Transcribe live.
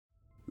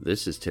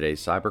This is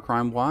today's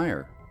Cybercrime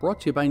Wire,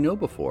 brought to you by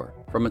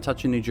KnowBe4. From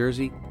Metuchen, New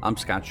Jersey, I'm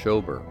Scott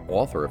Schober,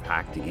 author of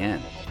Hacked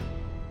Again.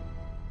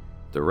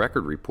 The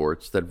Record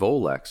reports that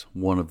Volex,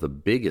 one of the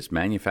biggest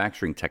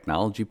manufacturing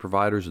technology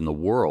providers in the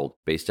world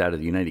based out of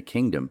the United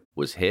Kingdom,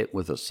 was hit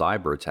with a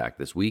cyber attack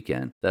this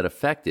weekend that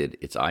affected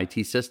its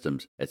IT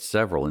systems at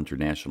several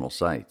international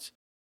sites.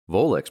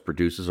 Volex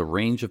produces a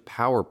range of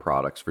power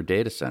products for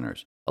data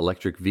centers,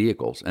 electric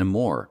vehicles, and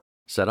more.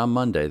 Said on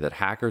Monday that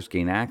hackers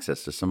gained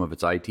access to some of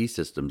its IT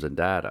systems and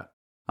data.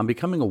 On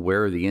becoming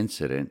aware of the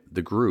incident,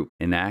 the group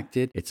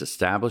enacted its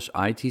established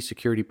IT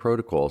security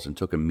protocols and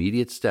took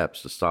immediate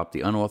steps to stop the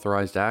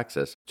unauthorized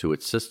access to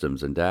its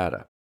systems and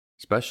data.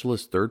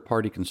 Specialist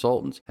third-party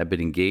consultants have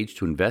been engaged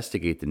to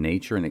investigate the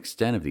nature and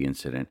extent of the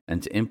incident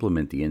and to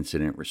implement the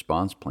incident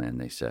response plan,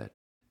 they said.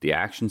 The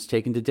actions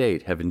taken to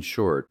date have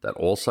ensured that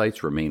all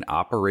sites remain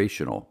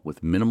operational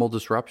with minimal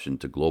disruption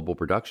to global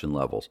production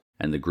levels,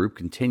 and the group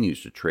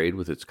continues to trade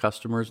with its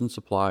customers and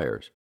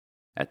suppliers.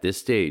 At this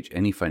stage,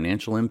 any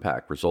financial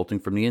impact resulting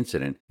from the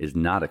incident is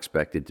not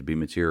expected to be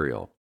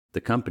material. The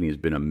company has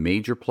been a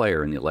major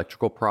player in the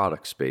electrical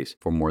products space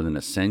for more than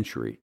a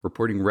century,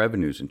 reporting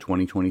revenues in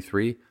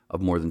 2023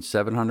 of more than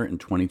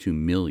 $722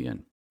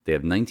 million. They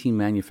have 19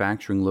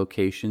 manufacturing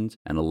locations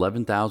and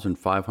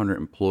 11,500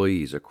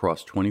 employees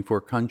across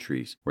 24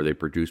 countries where they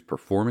produce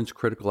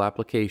performance-critical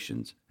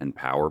applications and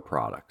power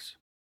products.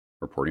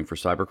 Reporting for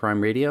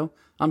Cybercrime Radio,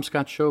 I'm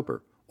Scott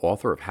Schober,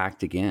 author of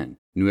Hacked Again.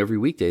 New every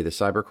weekday, the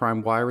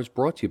Cybercrime Wire is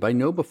brought to you by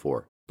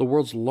KnowBe4, the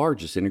world's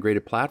largest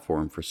integrated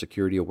platform for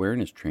security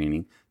awareness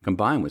training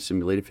combined with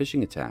simulated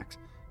phishing attacks.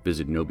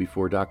 Visit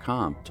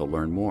knowbe4.com to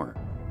learn more.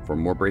 For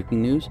more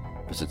breaking news,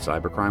 visit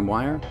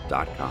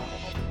cybercrimewire.com.